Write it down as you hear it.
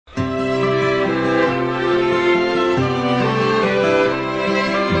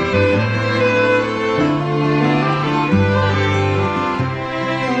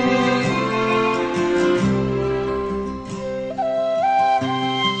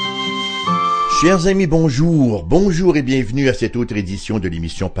Chers amis, bonjour. Bonjour et bienvenue à cette autre édition de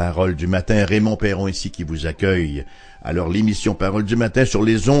l'émission Parole du matin. Raymond Perron ici qui vous accueille. Alors, l'émission Parole du matin sur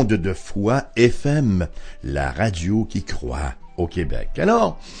les ondes de Foi FM, la radio qui croit au Québec.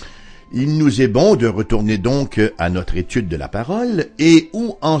 Alors, il nous est bon de retourner donc à notre étude de la parole. Et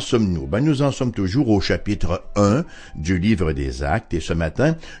où en sommes-nous? Nous en sommes toujours au chapitre 1 du livre des Actes. Et ce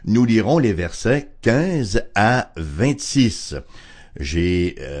matin, nous lirons les versets 15 à 26.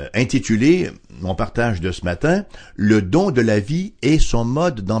 J'ai intitulé mon partage de ce matin « Le don de la vie et son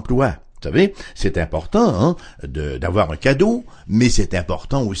mode d'emploi ». Vous savez, c'est important d'avoir un cadeau, mais c'est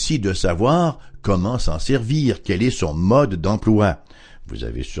important aussi de savoir comment s'en servir, quel est son mode d'emploi. Vous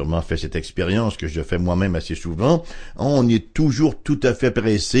avez sûrement fait cette expérience que je fais moi-même assez souvent. On est toujours tout à fait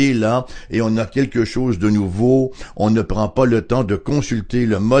pressé là et on a quelque chose de nouveau. On ne prend pas le temps de consulter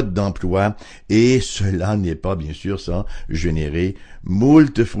le mode d'emploi et cela n'est pas bien sûr sans générer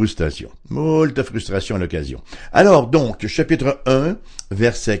moult frustration à l'occasion. Alors donc, chapitre 1,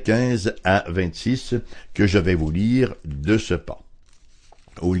 versets 15 à 26 que je vais vous lire de ce pas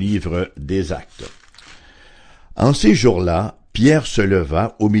au livre des Actes. En ces jours-là, Pierre se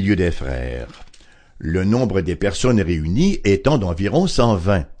leva au milieu des frères, le nombre des personnes réunies étant d'environ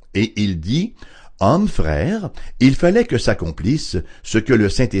 120, et il dit, « Hommes, frères, il fallait que s'accomplisse ce que le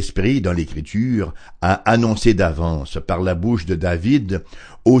Saint-Esprit dans l'Écriture a annoncé d'avance par la bouche de David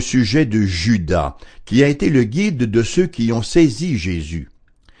au sujet de Judas, qui a été le guide de ceux qui ont saisi Jésus.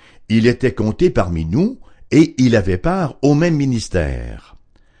 Il était compté parmi nous, et il avait part au même ministère.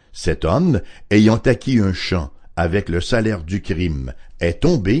 Cet homme, ayant acquis un champ, avec le salaire du crime, est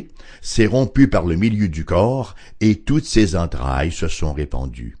tombé, s'est rompu par le milieu du corps, et toutes ses entrailles se sont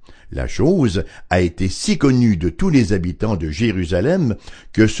répandues. La chose a été si connue de tous les habitants de Jérusalem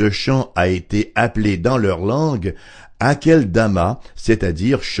que ce chant a été appelé dans leur langue Akeldama,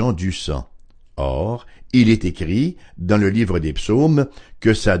 c'est-à-dire chant du sang. Or, il est écrit dans le livre des psaumes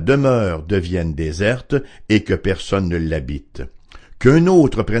que sa demeure devienne déserte et que personne ne l'habite. Qu'un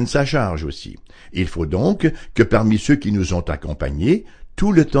autre prenne sa charge aussi. Il faut donc que parmi ceux qui nous ont accompagnés,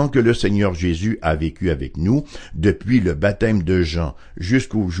 tout le temps que le Seigneur Jésus a vécu avec nous, depuis le baptême de Jean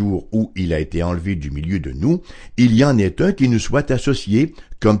jusqu'au jour où il a été enlevé du milieu de nous, il y en ait un qui nous soit associé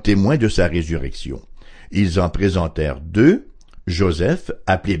comme témoin de sa résurrection. Ils en présentèrent deux, Joseph,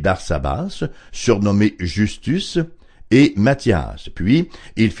 appelé Barsabas, surnommé Justus, et Matthias. Puis,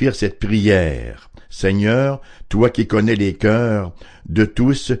 ils firent cette prière. Seigneur, toi qui connais les cœurs de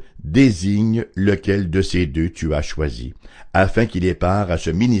tous, désigne lequel de ces deux tu as choisi, afin qu'il ait part à ce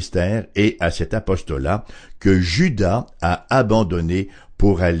ministère et à cet apostolat que Judas a abandonné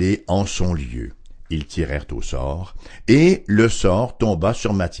pour aller en son lieu. Ils tirèrent au sort, et le sort tomba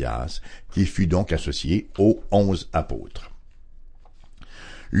sur Matthias, qui fut donc associé aux 11 apôtres.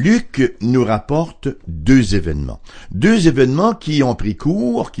 Luc nous rapporte deux événements qui ont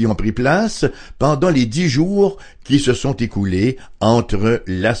pris place pendant les 10 jours qui se sont écoulés entre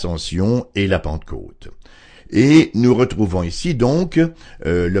l'Ascension et la Pentecôte. Et nous retrouvons ici donc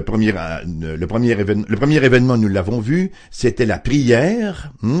le premier événement, nous l'avons vu, c'était la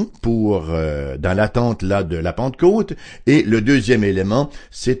prière dans l'attente là de la Pentecôte, et le deuxième élément,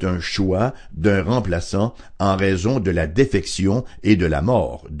 c'est un choix d'un remplaçant en raison de la défection et de la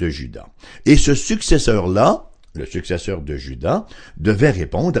mort de Judas. Et ce successeur-là, le successeur de Judas, devait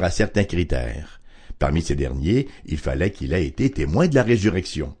répondre à certains critères. Parmi ces derniers, il fallait qu'il ait été témoin de la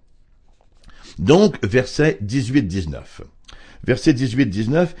résurrection. Donc, verset 18-19. Verset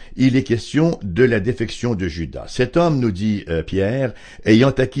 18-19, il est question de la défection de Judas. Cet homme, nous dit Pierre,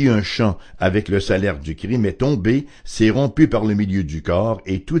 ayant acquis un champ avec le salaire du crime, est tombé, s'est rompu par le milieu du corps,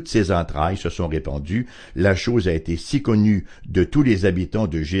 et toutes ses entrailles se sont répandues. La chose a été si connue de tous les habitants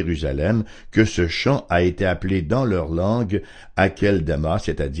de Jérusalem que ce chant a été appelé dans leur langue Akeldama,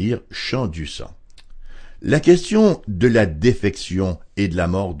 c'est-à-dire chant du sang. La question de la défection et de la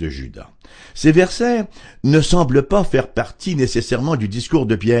mort de Judas. Ces versets ne semblent pas faire partie nécessairement du discours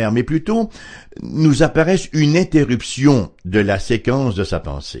de Pierre, mais plutôt nous apparaissent une interruption de la séquence de sa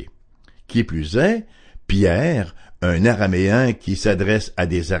pensée. Qui plus est, Pierre, un Araméen qui s'adresse à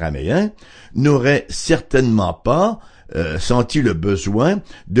des Araméens, n'aurait certainement pas senti le besoin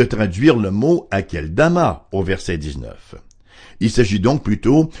de traduire le mot Akeldama au verset 19. Il s'agit donc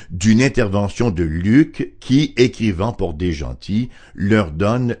plutôt d'une intervention de Luc qui, écrivant pour des gentils, leur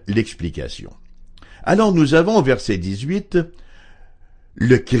donne l'explication. Alors nous avons au verset 18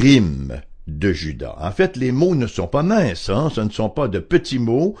 le crime de Judas. En fait, les mots ne sont pas minces, ce ne sont pas de petits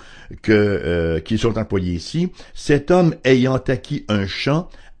mots qui sont employés ici. Cet homme ayant acquis un champ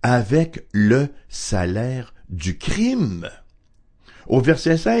avec le salaire du crime. Au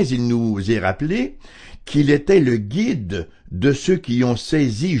verset 16, il nous est rappelé qu'il était le guide de ceux qui ont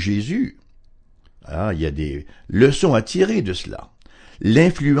saisi Jésus. Ah, il y a des leçons à tirer de cela.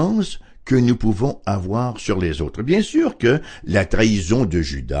 L'influence que nous pouvons avoir sur les autres. Bien sûr que la trahison de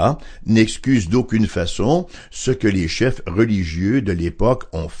Judas n'excuse d'aucune façon ce que les chefs religieux de l'époque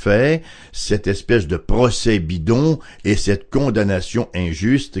ont fait, cette espèce de procès bidon et cette condamnation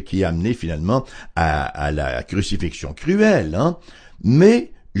injuste qui a amené finalement à la crucifixion cruelle.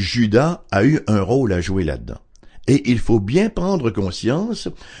 Mais Judas a eu un rôle à jouer là-dedans. Et il faut bien prendre conscience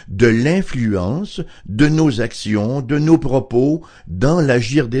de l'influence de nos actions, de nos propos dans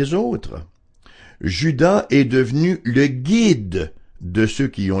l'agir des autres. Judas est devenu le guide de ceux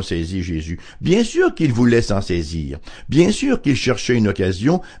qui ont saisi Jésus. Bien sûr qu'il voulait s'en saisir, bien sûr qu'il cherchait une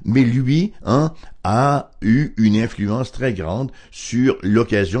occasion, mais lui a eu une influence très grande sur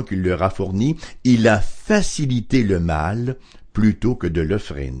l'occasion qu'il leur a fournie. Il a facilité le mal plutôt que de le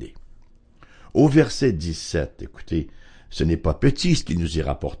freiner. Au verset 17, écoutez, ce n'est pas petit ce qui nous est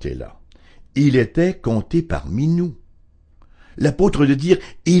rapporté là. Il était compté parmi nous. L'apôtre de dire,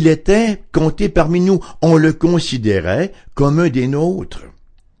 il était compté parmi nous. On le considérait comme un des nôtres.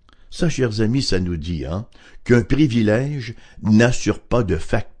 Ça, chers amis, ça nous dit qu'un privilège n'assure pas de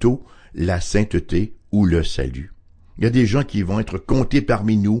facto la sainteté ou le salut. Il y a des gens qui vont être comptés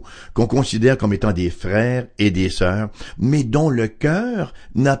parmi nous, qu'on considère comme étant des frères et des sœurs, mais dont le cœur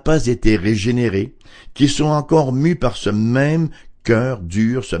n'a pas été régénéré, qui sont encore mus par ce même cœur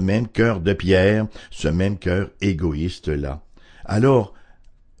dur, ce même cœur de pierre, ce même cœur égoïste-là. Alors,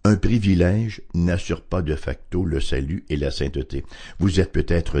 un privilège n'assure pas de facto le salut et la sainteté. Vous êtes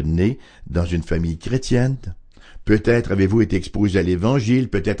peut-être né dans une famille chrétienne. Peut-être avez-vous été exposé à l'Évangile,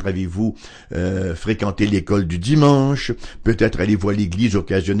 peut-être avez-vous fréquenté l'école du dimanche, peut-être allez-vous à l'église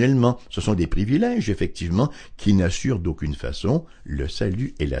occasionnellement. Ce sont des privilèges, effectivement, qui n'assurent d'aucune façon le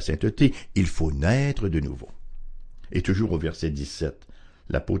salut et la sainteté. Il faut naître de nouveau. Et toujours au verset 17,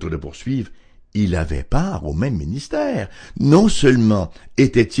 l'apôtre de poursuivre, il avait part au même ministère. Non seulement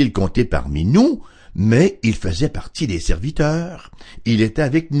était-il compté parmi nous, mais il faisait partie des serviteurs. Il était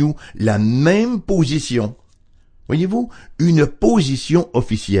avec nous, la même position. Voyez-vous, une position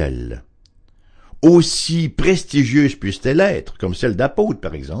officielle, aussi prestigieuse puisse-t-elle être, comme celle d'apôtre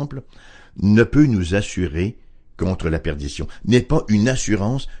par exemple, ne peut nous assurer contre la perdition, n'est pas une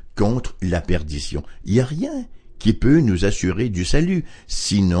assurance contre la perdition. Il n'y a rien qui peut nous assurer du salut,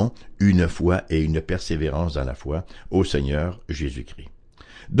 sinon une foi et une persévérance dans la foi au Seigneur Jésus-Christ.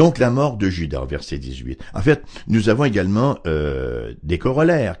 Donc la mort de Judas, verset 18. En fait, nous avons également des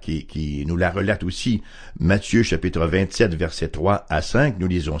corollaires qui nous la relatent aussi. Matthieu chapitre 27, verset 3 à 5, nous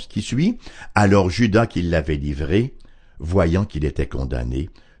lisons ce qui suit. Alors Judas qui l'avait livré, voyant qu'il était condamné,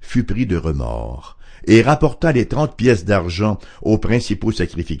 fut pris de remords, et rapporta les 30 pièces d'argent aux principaux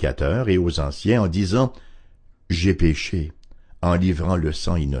sacrificateurs et aux anciens en disant « J'ai péché en livrant le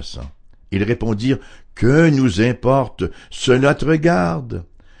sang innocent. » Ils répondirent « Que nous importe, cela te regarde. »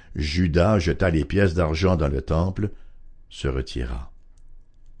 Judas jeta les pièces d'argent dans le temple, se retira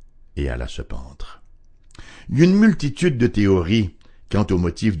et alla se pendre. Il y a une multitude de théories quant au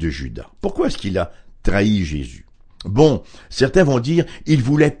motif de Judas. Pourquoi est-ce qu'il a trahi Jésus? Bon, certains vont dire il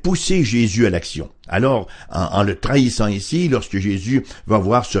voulait pousser Jésus à l'action. Alors, en le trahissant ici, lorsque Jésus va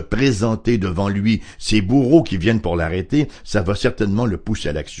voir se présenter devant lui ces bourreaux qui viennent pour l'arrêter, ça va certainement le pousser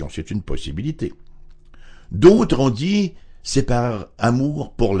à l'action. C'est une possibilité. D'autres ont dit c'est par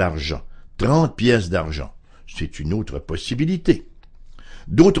amour pour l'argent. 30 pièces d'argent. C'est une autre possibilité.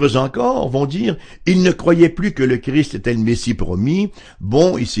 D'autres encore vont dire, il ne croyait plus que le Christ était le Messie promis.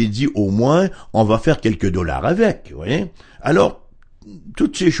 Bon, il s'est dit, au moins, on va faire quelques dollars avec. Vous voyez? Alors,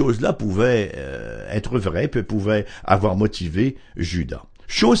 toutes ces choses-là pouvaient être vraies, pouvaient avoir motivé Judas.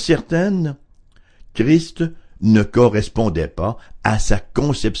 Chose certaine, Christ ne correspondait pas à sa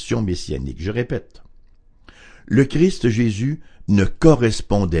conception messianique. Je répète. Le Christ Jésus ne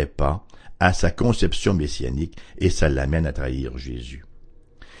correspondait pas à sa conception messianique et ça l'amène à trahir Jésus.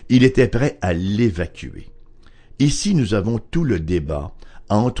 Il était prêt à l'évacuer. Ici, nous avons tout le débat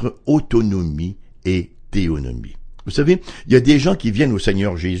entre autonomie et théonomie. Vous savez, il y a des gens qui viennent au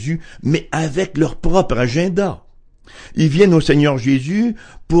Seigneur Jésus, mais avec leur propre agenda. Ils viennent au Seigneur Jésus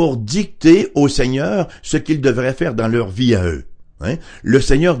pour dicter au Seigneur ce qu'ils devraient faire dans leur vie à eux. Hein? Le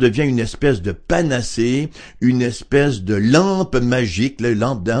Seigneur devient une espèce de panacée, une espèce de lampe magique, la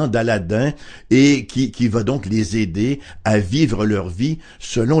lampe d'Aladin, et qui va donc les aider à vivre leur vie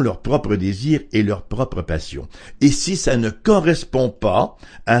selon leurs propres désirs et leurs propres passions. Et si ça ne correspond pas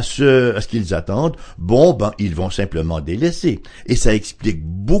à ce qu'ils attendent, ils vont simplement délaisser. Et ça explique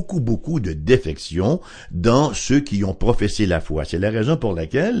beaucoup de défections dans ceux qui ont professé la foi. C'est la raison pour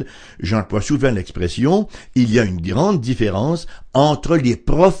laquelle j'emploie souvent l'expression, il y a une grande différence entre les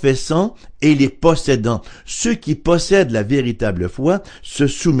professants et les possédants. Ceux qui possèdent la véritable foi se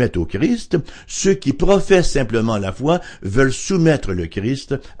soumettent au Christ. Ceux qui professent simplement la foi veulent soumettre le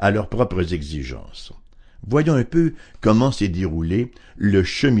Christ à leurs propres exigences. Voyons un peu comment s'est déroulé le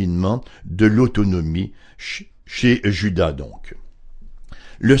cheminement de l'autonomie chez Judas donc.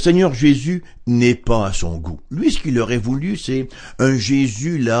 Le Seigneur Jésus n'est pas à son goût. Lui, ce qu'il aurait voulu, c'est un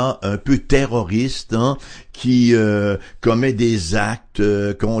Jésus là, un peu terroriste, qui commet des actes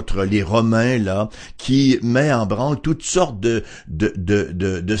contre les Romains là, qui met en branle toutes sortes de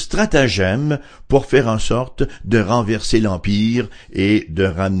stratagèmes pour faire en sorte de renverser l'empire et de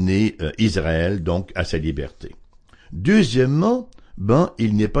ramener Israël donc à sa liberté. Deuxièmement,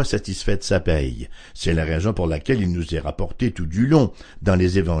 il n'est pas satisfait de sa paye. C'est la raison pour laquelle il nous est rapporté tout du long dans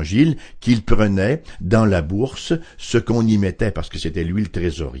les évangiles qu'il prenait dans la bourse ce qu'on y mettait parce que c'était lui le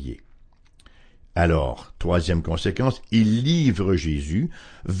trésorier. Alors, troisième conséquence, il livre Jésus,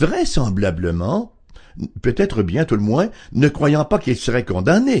 vraisemblablement, peut-être bien tout le moins, ne croyant pas qu'il serait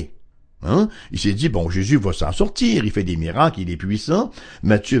condamné. Il s'est dit, Jésus va s'en sortir, il fait des miracles, il est puissant.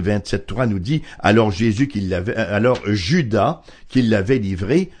 Matthieu 27:3 nous dit, alors Judas, qui l'avait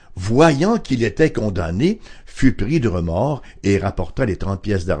livré, voyant qu'il était condamné, fut pris de remords et rapporta les 30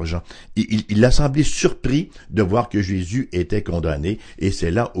 pièces d'argent. Il a semblé surpris de voir que Jésus était condamné, et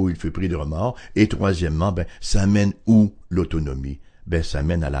c'est là où il fut pris de remords. Et troisièmement, ça mène où l'autonomie? Ça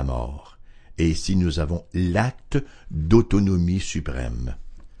mène à la mort. Et ici, nous avons l'acte d'autonomie suprême.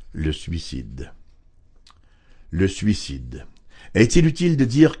 Le suicide. Le suicide. Est-il utile de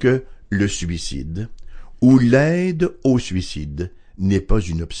dire que le suicide ou l'aide au suicide n'est pas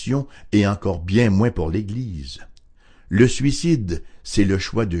une option et encore bien moins pour l'Église? Le suicide, c'est le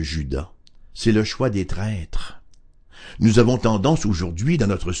choix de Judas. C'est le choix des traîtres. Nous avons tendance aujourd'hui dans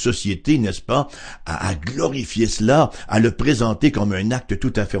notre société, n'est-ce pas, à glorifier cela, à le présenter comme un acte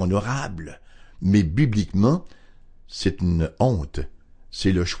tout à fait honorable. Mais bibliquement, c'est une honte.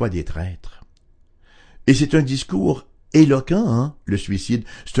 C'est le choix des traîtres. Et c'est un discours éloquent, le suicide.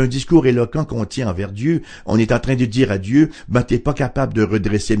 C'est un discours éloquent qu'on tient envers Dieu. On est en train de dire à Dieu, t'es pas capable de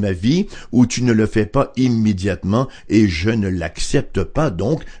redresser ma vie, ou tu ne le fais pas immédiatement, et je ne l'accepte pas,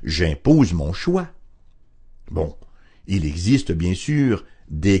 donc j'impose mon choix. Il existe bien sûr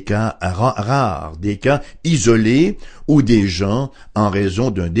des cas rares, des cas isolés où des gens, en raison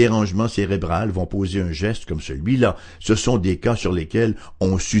d'un dérangement cérébral, vont poser un geste comme celui-là. Ce sont des cas sur lesquels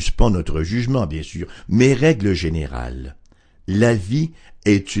on suspend notre jugement, bien sûr. Mais règle générale, la vie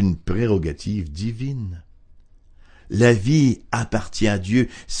est une prérogative divine. La vie appartient à Dieu,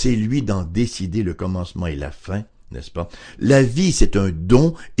 c'est lui d'en décider le commencement et la fin, n'est-ce pas? La vie, c'est un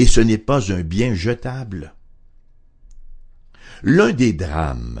don et ce n'est pas un bien jetable. L'un des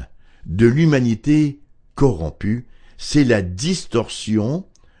drames de l'humanité corrompue, c'est la distorsion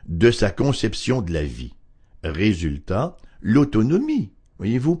de sa conception de la vie. Résultat, l'autonomie.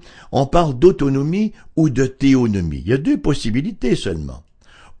 Voyez-vous, on parle d'autonomie ou de théonomie. Il y a deux possibilités seulement.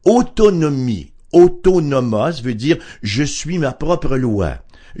 Autonomie, autonomos veut dire je suis ma propre loi.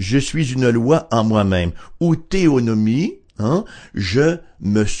 Je suis une loi en moi-même. Ou théonomie, je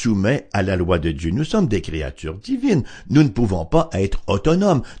me soumets à la loi de Dieu. Nous sommes des créatures divines. Nous ne pouvons pas être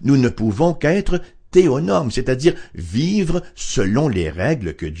autonomes. Nous ne pouvons qu'être théonomes, c'est-à-dire vivre selon les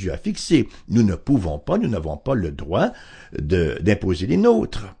règles que Dieu a fixées. Nous n'avons pas le droit d'imposer les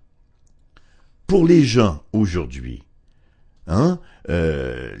nôtres. Pour les gens aujourd'hui,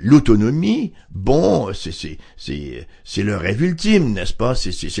 l'autonomie, c'est le rêve ultime, n'est-ce pas?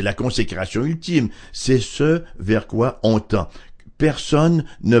 C'est la consécration ultime. C'est ce vers quoi on tend. Personne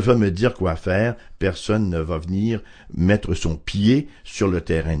ne va me dire quoi faire. Personne ne va venir mettre son pied sur le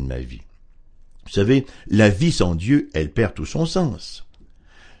terrain de ma vie. Vous savez, la vie sans Dieu, elle perd tout son sens.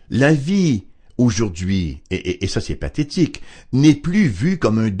 La vie, aujourd'hui, et ça c'est pathétique, n'est plus vue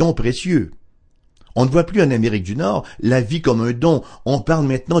comme un don précieux. On ne voit plus en Amérique du Nord la vie comme un don. On parle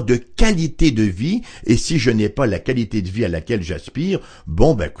maintenant de qualité de vie, et si je n'ai pas la qualité de vie à laquelle j'aspire,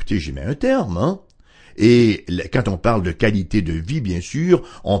 écoutez, j'y mets un terme, Et quand on parle de qualité de vie, bien sûr,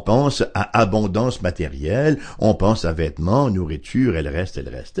 on pense à abondance matérielle, on pense à vêtements, nourriture, elle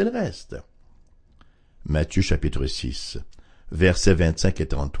reste. Matthieu chapitre 6, versets 25 et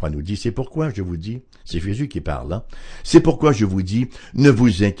 33 nous dit, c'est pourquoi je vous dis, c'est Jésus qui parle, hein? C'est pourquoi je vous dis, ne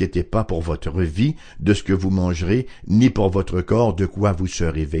vous inquiétez pas pour votre vie, de ce que vous mangerez, ni pour votre corps, de quoi vous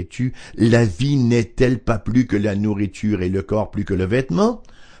serez vêtus. La vie n'est-elle pas plus que la nourriture et le corps plus que le vêtement?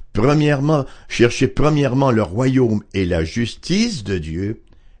 Cherchez premièrement le royaume et la justice de Dieu,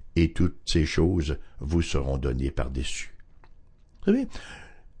 et toutes ces choses vous seront données par-dessus. Vous savez,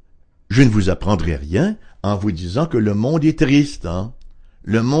 je ne vous apprendrai rien en vous disant que le monde est triste, hein?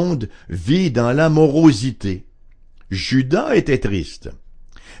 Le monde vit dans la morosité. Judas était triste.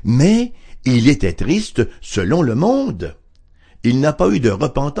 Mais il était triste selon le monde. Il n'a pas eu de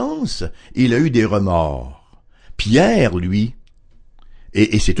repentance, il a eu des remords. Pierre, lui,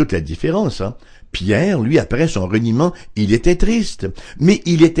 et c'est toute la différence, hein? Pierre, lui, après son reniement, il était triste. Mais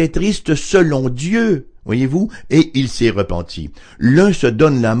il était triste selon Dieu, voyez-vous, et il s'est repenti. L'un se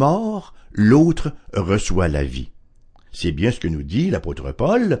donne la mort, l'autre reçoit la vie. C'est bien ce que nous dit l'apôtre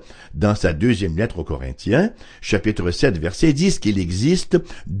Paul dans sa deuxième lettre aux Corinthiens, chapitre 7, verset 10, qu'il existe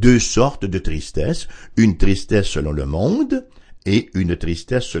deux sortes de tristesse, une tristesse selon le monde et une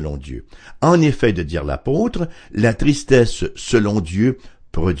tristesse selon Dieu. En effet, de dire l'apôtre, la tristesse selon Dieu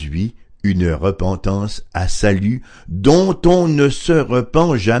produit une repentance à salut dont on ne se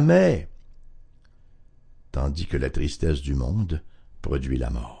repent jamais, tandis que la tristesse du monde produit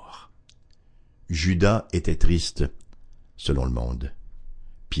la mort. Judas était triste selon le monde.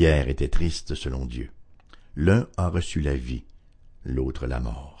 Pierre était triste selon Dieu. L'un a reçu la vie, l'autre la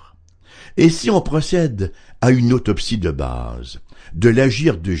mort. Et si on procède à une autopsie de base de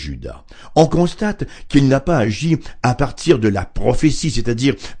l'agir de Judas, on constate qu'il n'a pas agi à partir de la prophétie,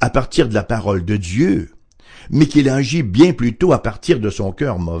 c'est-à-dire à partir de la parole de Dieu, mais qu'il a agi bien plutôt à partir de son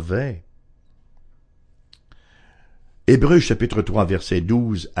cœur mauvais. Hébreux chapitre 3 versets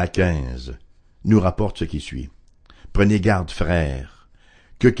 12 à 15 nous rapporte ce qui suit. Prenez garde, frères,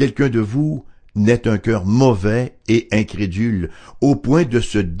 que quelqu'un de vous n'ait un cœur mauvais et incrédule, au point de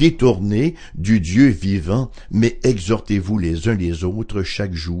se détourner du Dieu vivant, mais exhortez-vous les uns les autres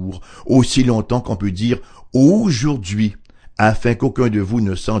chaque jour, aussi longtemps qu'on peut dire aujourd'hui, afin qu'aucun de vous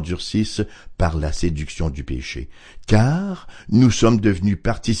ne s'endurcisse par la séduction du péché. Car nous sommes devenus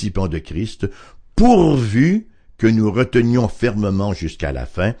participants de Christ, pourvu que nous retenions fermement jusqu'à la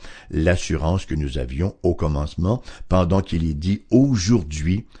fin l'assurance que nous avions au commencement, pendant qu'il est dit «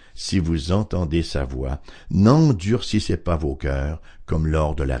 Aujourd'hui, si vous entendez sa voix, n'endurcissez pas vos cœurs comme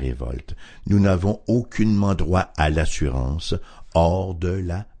lors de la révolte. Nous n'avons aucunement droit à l'assurance hors de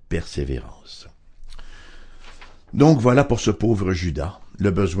la persévérance. » Donc voilà pour ce pauvre Judas,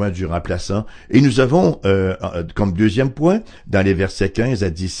 le besoin du remplaçant. Et nous avons, comme deuxième point, dans les versets 15 à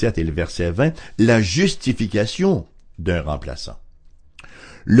 17 et le verset 20, la justification d'un remplaçant.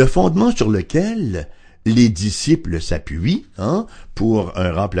 Le fondement sur lequel les disciples s'appuient pour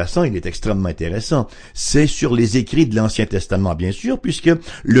un remplaçant, il est extrêmement intéressant. C'est sur les écrits de l'Ancien Testament, bien sûr, puisque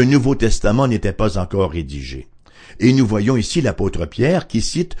le Nouveau Testament n'était pas encore rédigé. Et nous voyons ici l'apôtre Pierre qui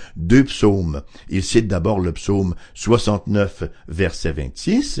cite deux psaumes. Il cite d'abord le psaume 69, verset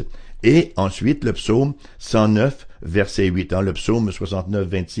 26, et ensuite le psaume 109, verset 8. Le psaume 69,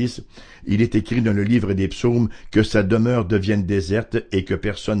 26, il est écrit dans le livre des psaumes que sa demeure devienne déserte et que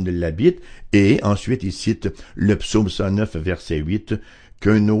personne ne l'habite. Et ensuite il cite le psaume 109, verset 8,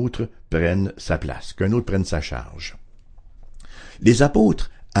 qu'un autre prenne sa place, qu'un autre prenne sa charge. Les apôtres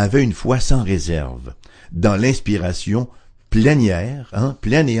avaient une foi sans réserve dans l'inspiration plénière,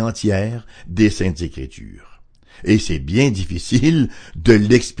 pleine et entière des Saintes Écritures. Et c'est bien difficile de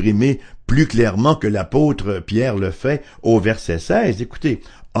l'exprimer plus clairement que l'apôtre Pierre le fait au verset 16. Écoutez,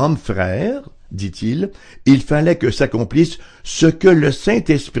 « Hommes frères, dit-il, il fallait que s'accomplisse ce que le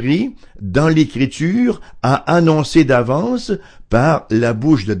Saint-Esprit, dans l'Écriture, a annoncé d'avance par la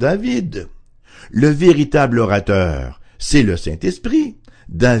bouche de David. Le véritable orateur, c'est le Saint-Esprit.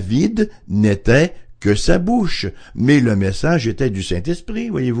 David n'était que sa bouche, mais le message était du Saint-Esprit,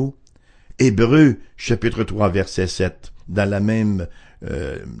 voyez-vous. » Hébreux, chapitre 3, verset 7, dans la même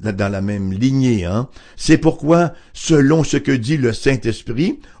lignée. C'est pourquoi, selon ce que dit le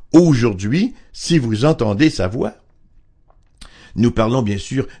Saint-Esprit, aujourd'hui, si vous entendez sa voix. Nous parlons bien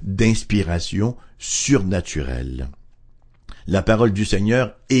sûr d'inspiration surnaturelle. La parole du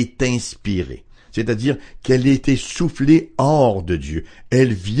Seigneur est inspirée, c'est-à-dire qu'elle a été soufflée hors de Dieu.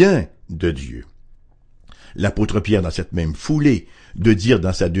 Elle vient de Dieu. L'apôtre Pierre, dans cette même foulée, de dire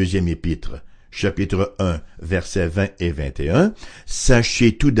dans sa deuxième épître, chapitre 1, versets 20 et 21, «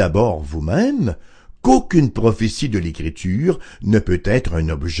 Sachez tout d'abord vous-même qu'aucune prophétie de l'Écriture ne peut être un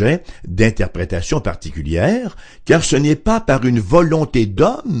objet d'interprétation particulière, car ce n'est pas par une volonté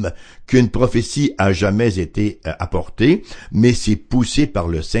d'homme qu'une prophétie a jamais été apportée, mais c'est poussé par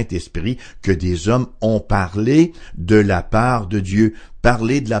le Saint-Esprit que des hommes ont parlé de la part de Dieu.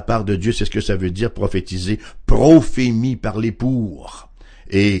 Parler de la part de Dieu, c'est ce que ça veut dire prophétiser, prophémie, parler pour.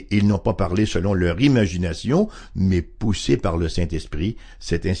 Et ils n'ont pas parlé selon leur imagination, mais poussés par le Saint-Esprit,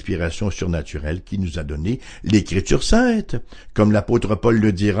 cette inspiration surnaturelle qui nous a donné l'Écriture sainte. Comme l'apôtre Paul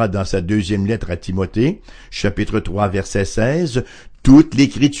le dira dans sa deuxième lettre à Timothée, chapitre 3, verset 16, « Toute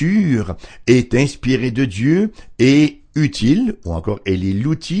l'Écriture est inspirée de Dieu et utile, ou encore elle est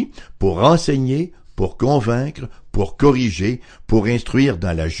l'outil pour enseigner, pour convaincre, pour corriger, pour instruire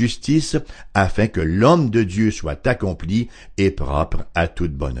dans la justice, afin que l'homme de Dieu soit accompli et propre à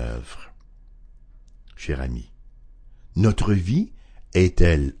toute bonne œuvre. » Cher ami, notre vie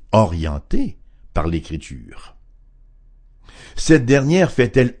est-elle orientée par l'Écriture? Cette dernière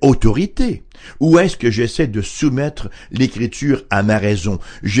fait-elle autorité? Ou est-ce que j'essaie de soumettre l'Écriture à ma raison?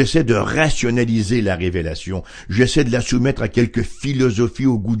 J'essaie de rationaliser la révélation. J'essaie de la soumettre à quelque philosophie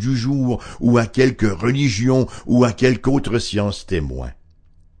au goût du jour, ou à quelque religion, ou à quelque autre science témoin.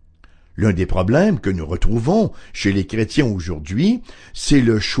 L'un des problèmes que nous retrouvons chez les chrétiens aujourd'hui, c'est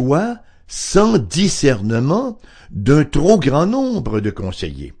le choix sans discernement d'un trop grand nombre de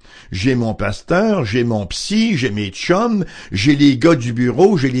conseillers. J'ai mon pasteur, j'ai mon psy, j'ai mes chums, j'ai les gars du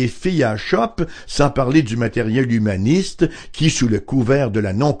bureau, j'ai les filles à shop, sans parler du matériel humaniste qui, sous le couvert de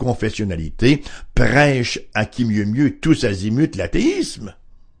la non-confessionnalité, prêche à qui mieux tous azimuts l'athéisme.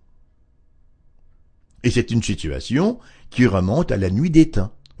 Et c'est une situation qui remonte à la nuit des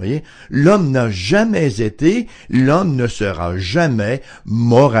temps. Voyez, l'homme n'a jamais été, l'homme ne sera jamais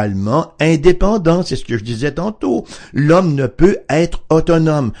moralement indépendant, c'est ce que je disais tantôt. L'homme ne peut être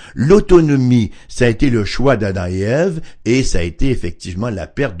autonome. L'autonomie, ça a été le choix d'Adam et Ève, et ça a été effectivement la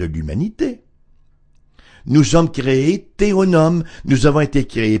perte de l'humanité. Nous sommes créés théonomes, nous avons été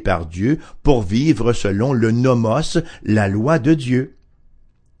créés par Dieu pour vivre selon le nomos, la loi de Dieu.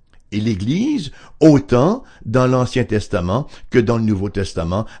 Et l'Église, autant dans l'Ancien Testament que dans le Nouveau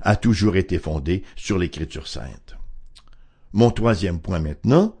Testament, a toujours été fondée sur l'Écriture sainte. Mon troisième point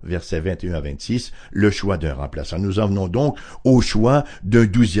maintenant, versets 21 à 26, le choix d'un remplaçant. Nous en venons donc au choix d'un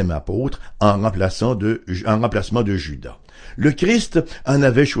 12e apôtre en remplacement de Judas. Le Christ en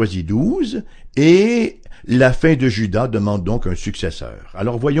avait choisi 12 et la fin de Judas demande donc un successeur.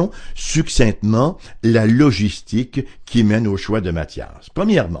 Alors voyons succinctement la logistique qui mène au choix de Matthias.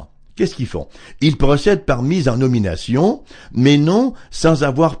 Premièrement, qu'est-ce qu'ils font? Ils procèdent par mise en nomination, mais non sans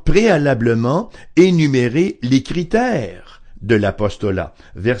avoir préalablement énuméré les critères de l'apostolat.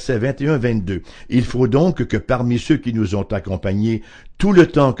 Versets 21-22. Il faut donc que parmi ceux qui nous ont accompagnés tout le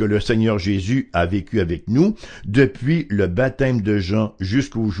temps que le Seigneur Jésus a vécu avec nous, depuis le baptême de Jean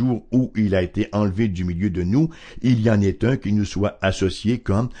jusqu'au jour où il a été enlevé du milieu de nous, il y en ait un qui nous soit associé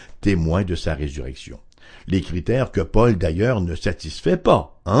comme témoin de sa résurrection. Les critères que Paul d'ailleurs ne satisfait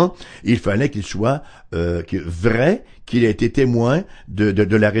pas. Il fallait qu'il soit vrai, qu'il ait été témoin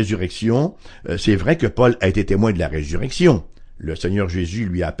de la résurrection. C'est vrai que Paul a été témoin de la résurrection. Le Seigneur Jésus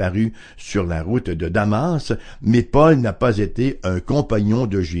lui a apparu sur la route de Damas, mais Paul n'a pas été un compagnon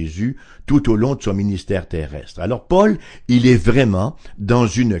de Jésus tout au long de son ministère terrestre. Alors Paul, il est vraiment dans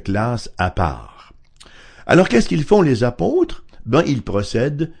une classe à part. Alors qu'est-ce qu'ils font les apôtres? Ils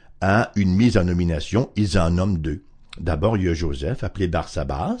procèdent à une mise en nomination, ils en nomment 2. D'abord, il y a Joseph, appelé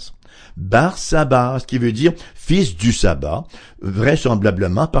Barsabas. Barsabas, qui veut dire fils du sabbat,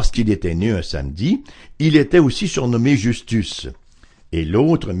 vraisemblablement parce qu'il était né un samedi. Il était aussi surnommé Justus. Et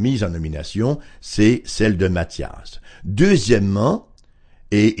l'autre mise en nomination, c'est celle de Matthias. Deuxièmement,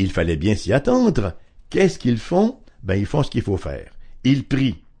 et il fallait bien s'y attendre, qu'est-ce qu'ils font? Ils font ce qu'il faut faire. Ils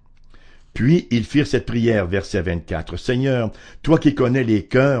prient. Puis ils firent cette prière, verset 24. « Seigneur, toi qui connais les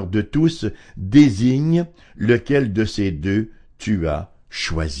cœurs de tous, désigne lequel de ces 2 tu as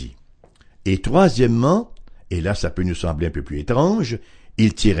choisi. » Et troisièmement, et là ça peut nous sembler un peu plus étrange,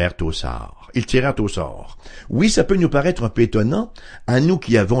 ils tirèrent au sort. Ils tirèrent au sort. Oui, ça peut nous paraître un peu étonnant à nous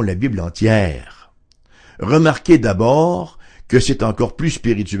qui avons la Bible entière. Remarquez d'abord que c'est encore plus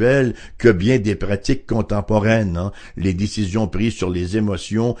spirituel que bien des pratiques contemporaines, les décisions prises sur les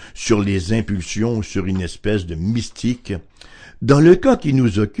émotions, sur les impulsions, sur une espèce de mystique. Dans le cas qui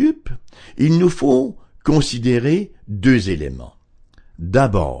nous occupe, il nous faut considérer 2 éléments.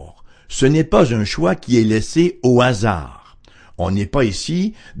 D'abord, ce n'est pas un choix qui est laissé au hasard. On n'est pas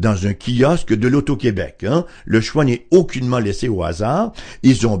ici dans un kiosque de l'Auto-Québec. Le choix n'est aucunement laissé au hasard.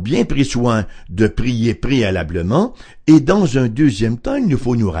 Ils ont bien pris soin de prier préalablement. Et dans un deuxième temps, il nous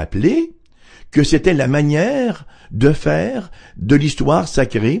faut nous rappeler que c'était la manière de faire de l'histoire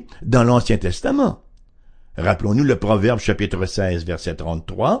sacrée dans l'Ancien Testament. Rappelons-nous le Proverbe chapitre 16, verset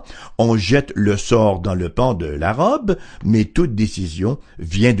 33, « On jette le sort dans le pan de la robe, mais toute décision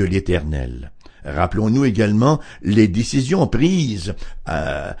vient de l'Éternel. » Rappelons-nous également les décisions prises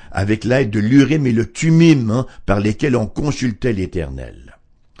avec l'aide de l'Urim et le Thummim par lesquelles on consultait l'Éternel.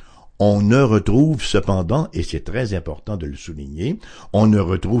 On ne retrouve cependant, et c'est très important de le souligner, on ne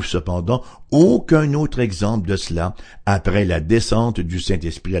retrouve cependant aucun autre exemple de cela après la descente du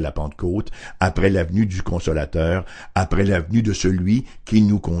Saint-Esprit à la Pentecôte, après la venue du Consolateur, après la venue de celui qui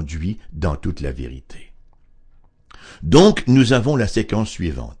nous conduit dans toute la vérité. Donc, nous avons la séquence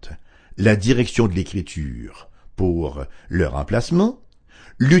suivante. La direction de l'Écriture pour le remplacement,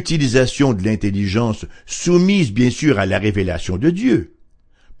 l'utilisation de l'intelligence soumise bien sûr à la révélation de Dieu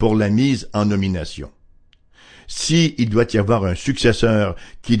pour la mise en nomination. Si il doit y avoir un successeur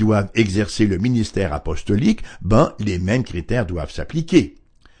qui doit exercer le ministère apostolique, les mêmes critères doivent s'appliquer.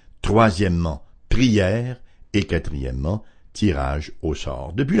 Troisièmement, prière et quatrièmement, tirage au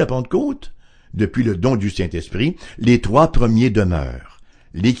sort. Depuis la Pentecôte, depuis le don du Saint-Esprit, les trois premiers demeurent.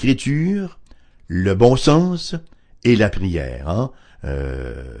 L'écriture, le bon sens et la prière.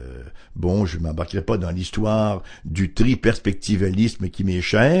 Je m'embarquerai pas dans l'histoire du triperspectivalisme qui m'est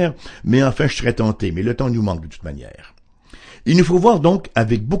cher, mais enfin je serais tenté, mais le temps nous manque de toute manière. Il nous faut voir donc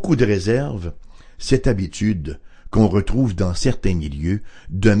avec beaucoup de réserve cette habitude qu'on retrouve dans certains milieux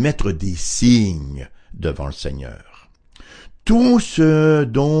de mettre des signes devant le Seigneur. Tout ce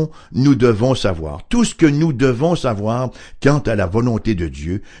dont nous devons savoir, tout ce que nous devons savoir quant à la volonté de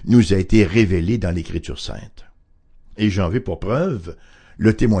Dieu nous a été révélé dans l'Écriture sainte. Et j'en veux pour preuve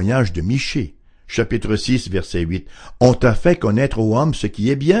le témoignage de Michée, chapitre 6, verset 8. « On t'a fait connaître aux hommes ce qui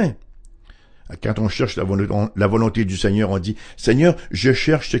est bien. » Quand on cherche la volonté du Seigneur, on dit « Seigneur, je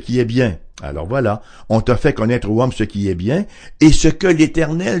cherche ce qui est bien. » Alors voilà, on t'a fait connaître aux hommes ce qui est bien, et ce que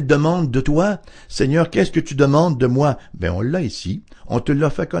l'Éternel demande de toi. Seigneur, qu'est-ce que tu demandes de moi? On l'a ici. On te l'a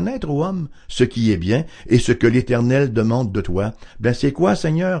fait connaître aux hommes ce qui est bien, et ce que l'Éternel demande de toi. C'est quoi,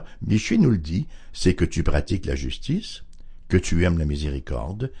 Seigneur? Michée nous le dit, c'est que tu pratiques la justice, que tu aimes la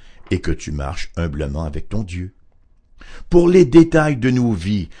miséricorde, et que tu marches humblement avec ton Dieu. Pour les détails de nos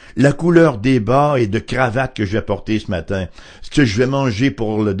vies, la couleur des bas et de cravate que je vais porter ce matin, ce que je vais manger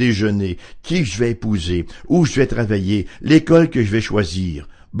pour le déjeuner, qui je vais épouser, où je vais travailler, l'école que je vais choisir.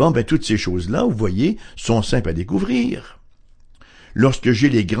 Toutes ces choses-là, vous voyez, sont simples à découvrir. Lorsque j'ai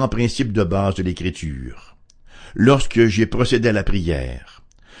les grands principes de base de l'Écriture, lorsque j'ai procédé à la prière,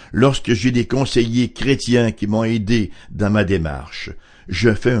 lorsque j'ai des conseillers chrétiens qui m'ont aidé dans ma démarche,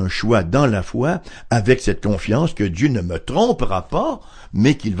 je fais un choix dans la foi avec cette confiance que Dieu ne me trompera pas,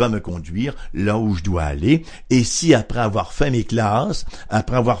 mais qu'il va me conduire là où je dois aller. Et si après avoir fait mes classes,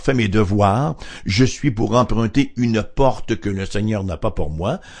 après avoir fait mes devoirs, je suis pour emprunter une porte que le Seigneur n'a pas pour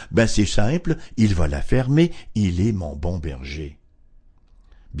moi, c'est simple, il va la fermer, il est mon bon berger.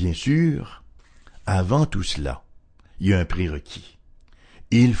 Bien sûr, avant tout cela, il y a un prérequis.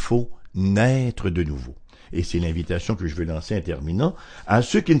 Il faut naître de nouveau. Et c'est l'invitation que je veux lancer en terminant à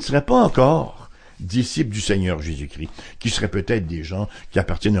ceux qui ne seraient pas encore disciples du Seigneur Jésus-Christ, qui seraient peut-être des gens qui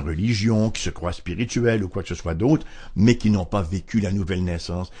appartiennent à une religion, qui se croient spirituels ou quoi que ce soit d'autre, mais qui n'ont pas vécu la nouvelle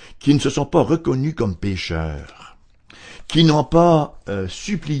naissance, qui ne se sont pas reconnus comme pécheurs, qui n'ont pas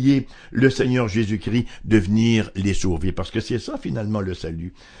supplié le Seigneur Jésus-Christ de venir les sauver. Parce que c'est ça finalement le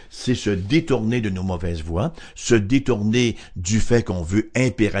salut. C'est se détourner de nos mauvaises voies, se détourner du fait qu'on veut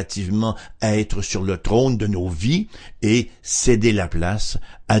impérativement être sur le trône de nos vies et céder la place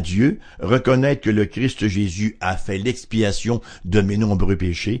à Dieu, reconnaître que le Christ Jésus a fait l'expiation de mes nombreux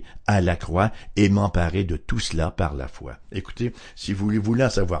péchés à la croix et m'emparer de tout cela par la foi. Écoutez, si vous voulez en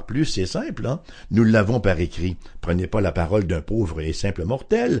savoir plus, c'est simple, nous l'avons par écrit. Prenez pas la parole d'un pauvre et simple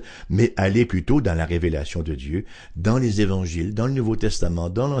mortel, mais allez plutôt dans la révélation de Dieu, dans les évangiles, dans le Nouveau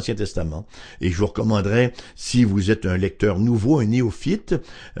Testament, dans l'Ancien Testament. Et je vous recommanderais, si vous êtes un lecteur nouveau, un néophyte,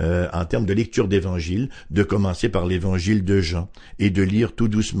 en termes de lecture d'évangile, de commencer par l'évangile de Jean et de lire tout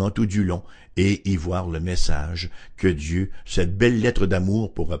doucement, tout du long, et y voir le message que Dieu, cette belle lettre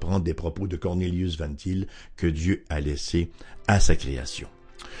d'amour, pour reprendre des propos de Cornelius Van Til, que Dieu a laissé à sa création.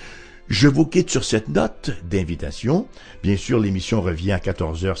 Je vous quitte sur cette note d'invitation. Bien sûr, l'émission revient à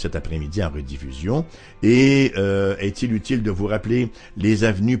 14h cet après-midi en rediffusion. Et est-il utile de vous rappeler les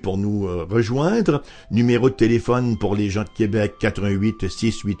avenues pour nous rejoindre? Numéro de téléphone pour les gens de Québec, 88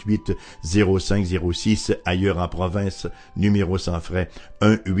 688 0506. Ailleurs en province, numéro sans frais,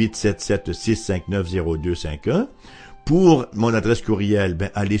 1-877-659-0251. Pour mon adresse courriel,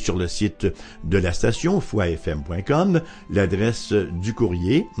 allez sur le site de la station, foifm.com, l'adresse du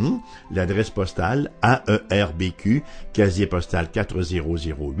courrier, l'adresse postale AERBQ, casier postal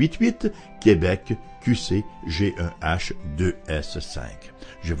 40088, Québec, QC G1H 2S5.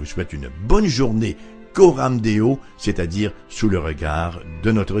 Je vous souhaite une bonne journée Coram Deo, c'est-à-dire sous le regard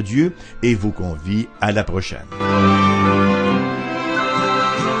de notre Dieu, et vous convie à la prochaine.